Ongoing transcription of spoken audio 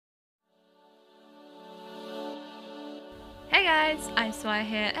Hey guys, I'm Swire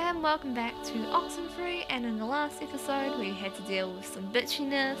here and welcome back to Oxenfree, and in the last episode we had to deal with some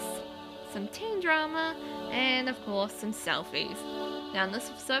bitchiness, some teen drama, and of course some selfies. Now in this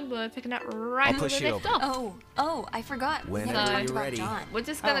episode we're picking up right where we left off. Oh, I forgot. Whenever you're ready. John. We're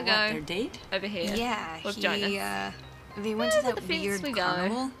just gonna go their date? over here with Jonas. They went to that the fence weird we go.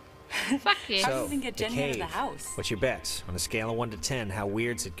 carnival. Fuck you. So, How do you even get the Jenny out of the cave. house? What's your bets? On a scale of 1 to 10, how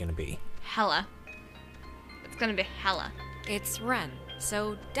weird's it gonna be? Hella. It's gonna be hella. It's Ren,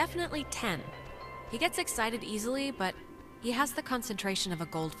 so definitely 10. He gets excited easily, but he has the concentration of a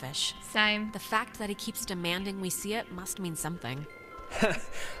goldfish. Same. The fact that he keeps demanding we see it must mean something.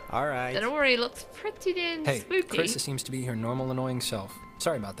 Alright. It already looks pretty damn Hey, spooky. Carissa seems to be her normal annoying self.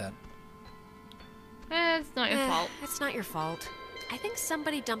 Sorry about that. It's not your fault. It's not your fault. I think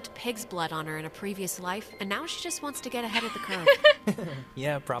somebody dumped pig's blood on her in a previous life, and now she just wants to get ahead of the curve.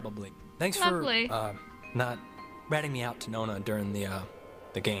 Yeah, probably. Thanks Lovely. for not ratting me out to Nona during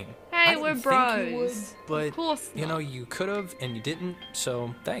the game. I Hey, didn't we're think bros. you would, but Of course you know, not. you could have and you didn't,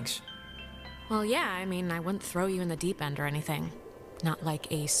 so thanks. Well, yeah, I mean, I wouldn't throw you in the deep end or anything. Not like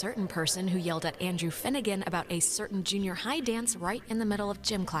a certain person who yelled at Andrew Finnegan about a certain junior high dance right in the middle of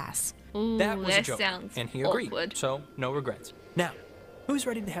gym class. Ooh, That was a joke, sounds and he agreed, awkward. so no regrets. Now, who's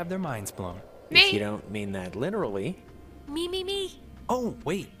ready to have their minds blown? Me. If you don't mean that literally. Me. Oh,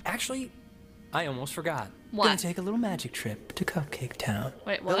 wait, actually, I almost forgot. What? Gonna take a little magic trip to Cupcake Town.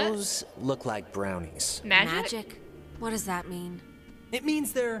 Wait, what? Those look like brownies. Magic? What does that mean? It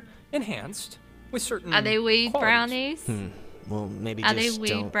means they're enhanced with certain Are they weed qualities. brownies? Well, maybe Are just they weed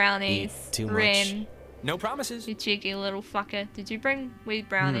don't brownies? eat too much. Ren, No promises. you cheeky little fucker. Did you bring weed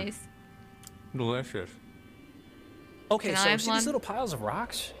brownies? Delicious. Okay, Can I so have see one? these little piles of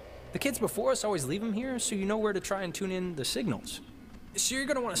rocks? The kids before us always leave them here so you know where to try and tune in the signals. So you're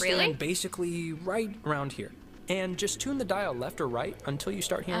gonna want to Really? stand basically right around here. And just tune the dial left or right until you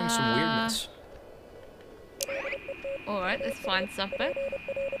start hearing some weirdness. Alright, let's find something.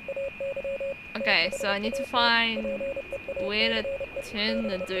 Okay, so I need to find where to turn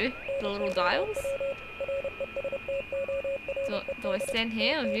the little dials. Do I stand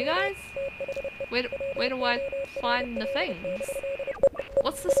here with you guys? Where do I find the things?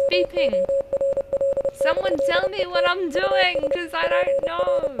 What's this beeping? Someone tell me what I'm doing, because I don't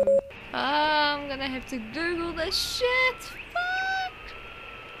know. I'm gonna have to Google this shit. Fuck.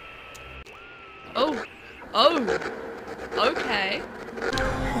 Oh. Okay.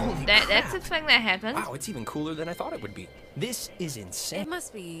 Holy That's a crap. thing that happened. Wow, it's even cooler than I thought it would be. This is It insane.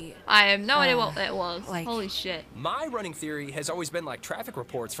 must be. I have no idea what that was. like- Holy shit. My running theory has always been like traffic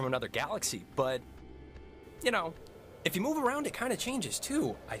reports from another galaxy, but, you know, if you move around, it kind of changes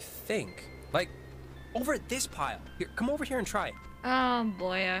too, I think. Like, over at this pile. Here, come over here and try it. Oh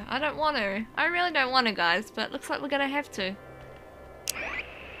boy, I don't want to. I really don't want to, guys, but looks like we're gonna have to.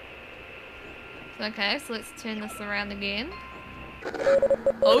 Okay, so let's turn this around again.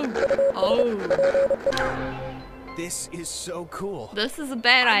 Oh. This is so cool. This is a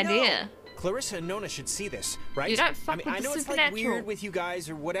bad I know. idea. Clarissa and Nona should see this, right? You don't fuck I mean, with I the know it's like supernatural. weird with you guys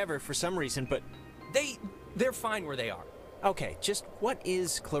or whatever for some reason, but They're fine where they are. okay, just what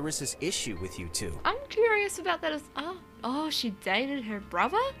is Clarissa's issue with you two? I'm curious about that as oh, she dated her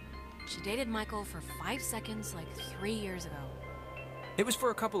brother? She dated Michael for 5 seconds like 3 years ago. It was for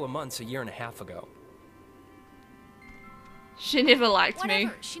a couple of months, a year and a half ago. She never liked Whatever.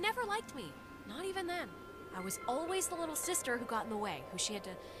 me. She never liked me. Not even then. I was always the little sister who got in the way, who she had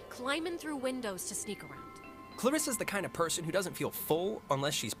to climb in through windows to sneak around. Clarissa's the kind of person who doesn't feel full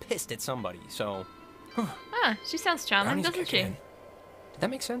unless she's pissed at somebody, so... Ah, she sounds charming, brownies are doesn't she? kicking in. Did that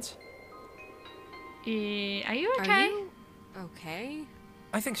make sense? Yeah, are you okay? Are you okay?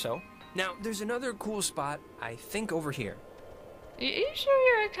 I think so. Now, there's another cool spot, I think over here. Are you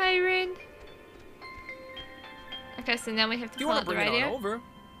sure you're okay, Ren? Okay, so now we have to If you pull want up to the bring it on radio. over.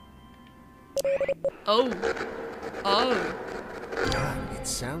 Oh. God, it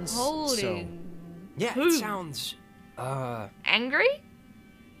sounds Holy. so... Yeah, Who? it sounds... Angry?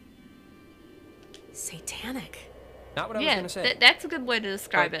 Satanic. not what I was Yeah, gonna say. that's a good way to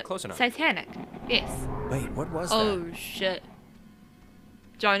describe But it. close enough. Satanic. Yes. Wait, what was that? Oh shit.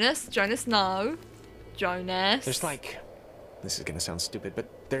 Jonas, no. Jonas. There's like... This is gonna sound stupid, but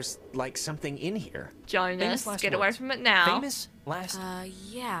there's like something in here. Jonas, Famous last get away words. from it now. Famous last...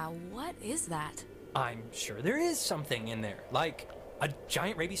 Yeah, what is that? I'm sure there is something in there, like a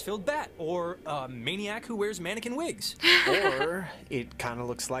giant rabies-filled bat, or a maniac who wears mannequin wigs. Or it kind of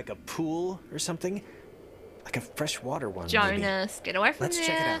looks like a pool or something. Like a freshwater one, maybe. Jonas, get away from Let's there.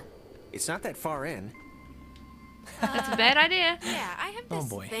 check it out. It's not that far in. That's a bad idea. Yeah, I have Oh, this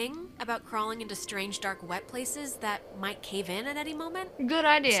boy. thing about crawling into strange, dark, wet places that might cave in at any moment. Good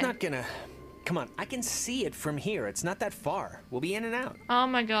idea. It's not gonna... Come on, I can see it from here. It's not that far. We'll be in and out. Oh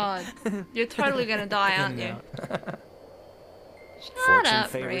my god. You're totally gonna die, aren't you? Shut Fortune up,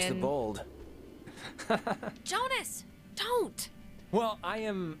 favors the Ren. bold. Jonas, don't! Well, I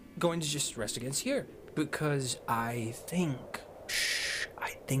am going to just rest against here because I think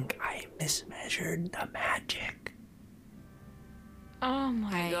I mismeasured the magic. Oh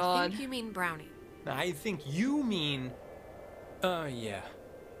my I god. think you mean brownie. I think you mean, yeah.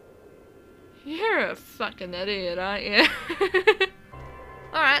 You're a fucking idiot, aren't you?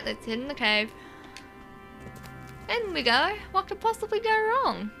 Alright, let's head in the cave. In we go. What could possibly go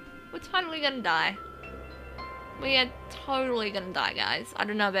wrong? We're totally gonna die. We are totally gonna die, guys. I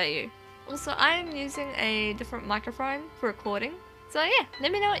don't know about you. Also, I am using a different microphone for recording. So yeah,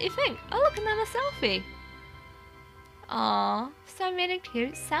 let me know what you think. Oh look, another selfie. Aw, so many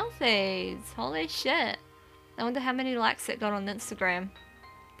cute selfies. Holy shit. I wonder how many likes it got on Instagram.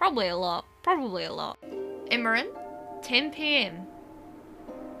 Probably a lot. Probably a lot. Emerin, 10 PM.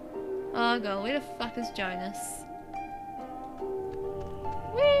 Oh god, where the fuck is Jonas?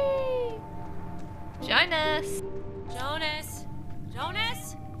 Whee! Jonas! Jonas!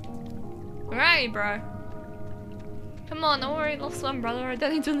 Jonas! Where are you, bro? Come on, don't worry, lost one, brother. I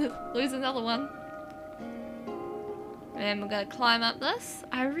don't need to lose another one. And we're gonna climb up this.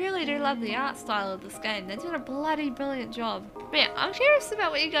 I really do love the art style of this game. They did a bloody brilliant job. But yeah, I'm curious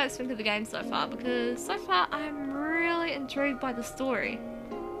about what you guys think of the game so far, because so far I'm really intrigued by the story.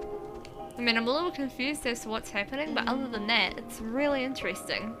 I mean, I'm a little confused as to what's happening, but other than that, it's really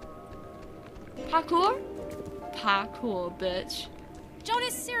interesting. Parkour? Parkour, bitch.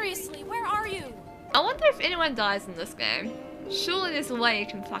 Jonas, seriously, where are you? I wonder if anyone dies in this game. Surely there's a way you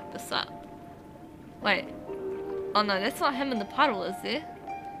can fuck this up. Wait. Oh no, that's not him in the puddle, is there?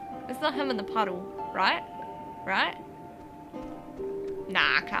 It's not him in the puddle, right? Right?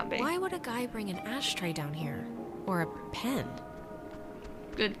 Nah, can't be. Why would a guy bring an ashtray down here? Or a pen?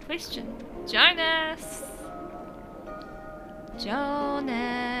 Good question. Jonas!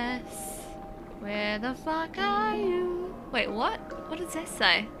 Jonas! Where the fuck are you? Wait, what? What does that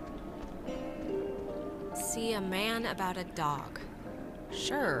say? See a man about a dog.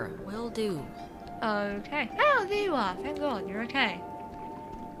 Sure, will do. Okay. Oh, there you are. Thank God, you're okay.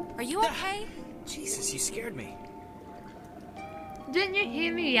 Are you okay? Jesus, you scared me. Didn't you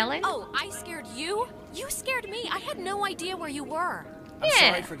hear me yelling? Oh, I scared you? You scared me. I had no idea where you were. I'm Yeah.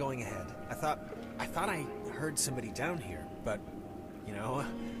 sorry for going ahead. I thought I heard somebody down here, but, you know,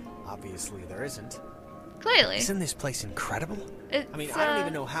 obviously there isn't. Clearly. Isn't this place incredible? It's, I mean, I don't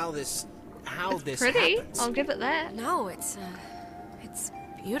even know how this pretty. happens. I'll give it that. No, it's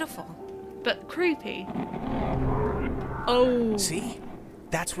beautiful. But creepy. Oh. See?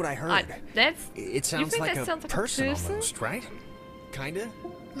 That's what I heard. It sounds think like that a sounds like a person person? almost, right? Kinda?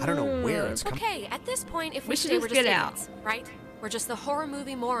 I don't know where it's coming. Okay, at this point, if We we should stay, just we're just get out. idiots, right? We're just the horror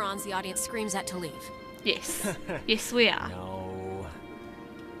movie morons the audience screams at to leave. Yes. Yes, we are. No.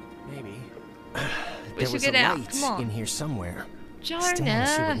 Maybe. We There should was get a out. light Come on. in here somewhere. Jonas. Stand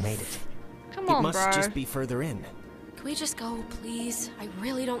see what made it. Come It on, must bro. just be further in. Can we just go, please? I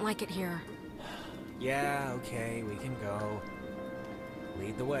really don't like it here. Yeah, okay, we can go.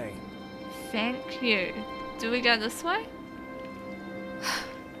 Lead the way. Thank you. Do we go this way?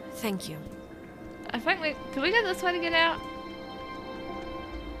 Thank you. I think we... Can we go this way to get out?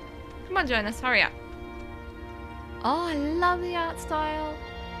 Come on, Jonas, hurry up. Oh, I love the art style.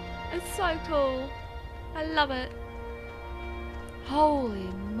 It's so cool. I love it. Holy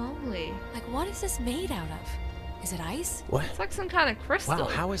moly. Like, what is this made out of? Is it ice? What? It's like some kind of crystal. Wow,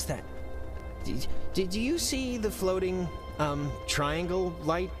 how is that? Did you see the floating, triangle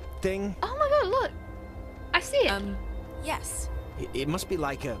light thing? Oh my god, look. I see it. Yes. It must be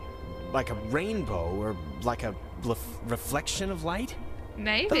like a rainbow or like a reflection of light?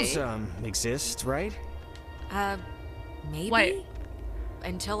 Maybe. Those, exist, right? Maybe? Wait.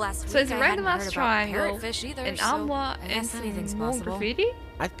 Until last So week, it's a I hadn't randomized heard about triangle, parrotfish either, an so armoire, I and guess some anything's more possible. graffiti?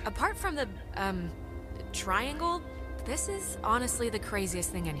 Apart from the, triangle, this is honestly the craziest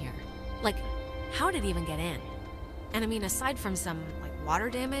thing in here. Like, how did it even get in? And I mean, aside from some, like, water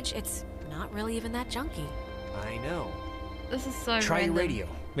damage, it's not really even that junky. I know. This is so Try random. your radio.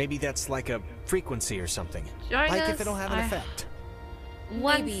 Maybe that's like a frequency or something. Jonas, Like if it'll have an effect.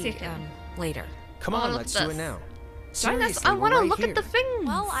 One Maybe, second. later. Come I wanna on, look let's at do it this. now. Jonas, Seriously, I we're want to right look here. at the things.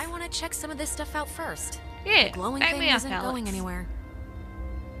 Well, I want to check some of this stuff out first. Yeah, The glowing back thing me up, isn't Alex. going anywhere.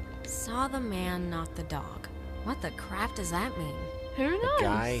 Saw the man, not the dog. What the crap does that mean? Who knows?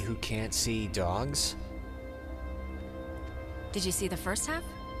 Guy who can't see dogs? Did you see the first half?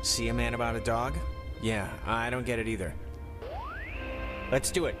 See a man about a dog? Yeah, I don't get it either.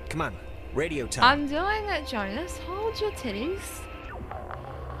 Let's do it. Come on. Radio time. I'm doing it, Jonas. Hold your titties.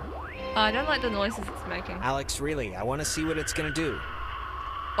 Oh, I don't like the noises it's making. Alex, really, I want to see what it's gonna do.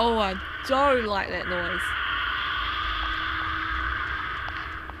 Oh, I don't like that noise.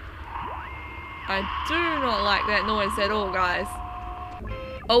 I do not like that noise at all, guys.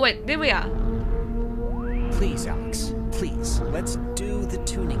 Oh wait, there we are. Please, Alex. Please. Let's do the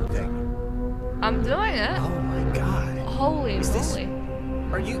tuning thing. I'm doing it. Oh my god. Holy Is this- moly.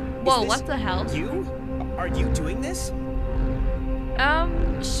 Are you... Whoa, what the hell? You? Are you doing this?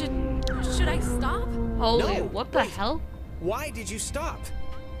 Should I stop? Holy, No, what the wait. hell? Why did you stop?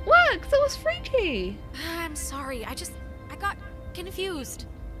 What? 'Cause it was freaky. I'm sorry. I got confused.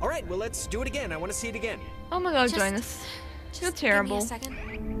 All right, well, let's do it again. I want to see it again. Oh my god, Just- Jonas. Just You're Give terrible. me a second.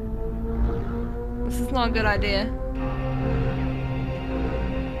 This is not a good idea.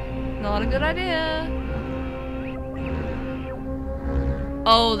 Not a good idea.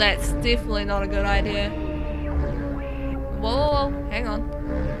 Oh, that's definitely not a good idea. Whoa, whoa, whoa. Hang on.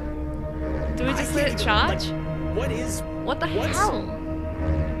 Do we just let it charge? What is... What the what's- hell?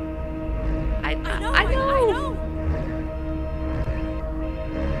 I know.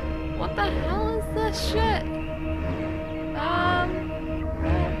 What the hell is this shit?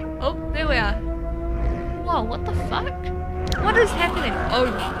 Oh, there we are. Whoa, what the fuck? What is happening? Oh,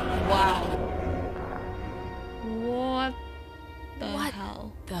 wow. What the What?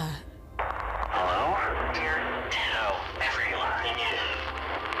 hell? The Hello? Dear, tell everyone.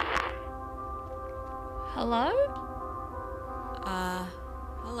 Hello?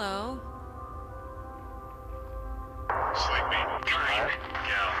 hello. Sleeping. Fine.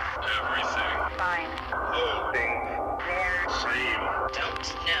 Yeah, everything. Fine. Things. There. Same. Don't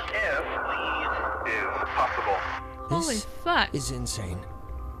know. If leave is possible. Holy fuck. is insane.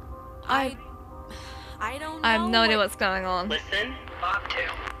 I don't know. I have no idea what's going on. Listen.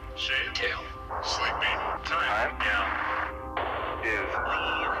 Bobtail. Shade. Tail. Sleeping. Time. Yeah. Is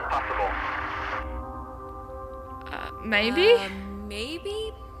leave possible. Maybe?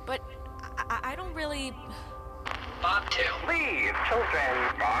 Maybe, but I don't really. Bobtail. Leave, children.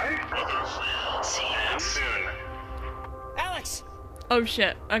 Bye. It is see you soon. Alex! Oh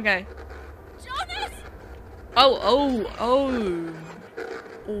shit, okay. Jonas! Oh.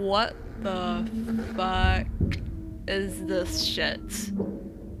 What the fuck is this shit?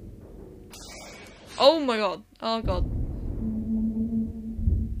 Oh my god. Oh god.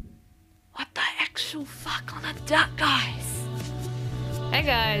 What the actual fuck on a duck, guys? Hey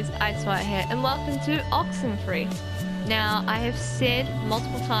guys, Ice White here, and welcome to Oxenfree. Now, I have said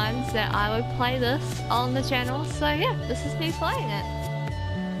multiple times that I would play this on the channel, so yeah, this is me playing it.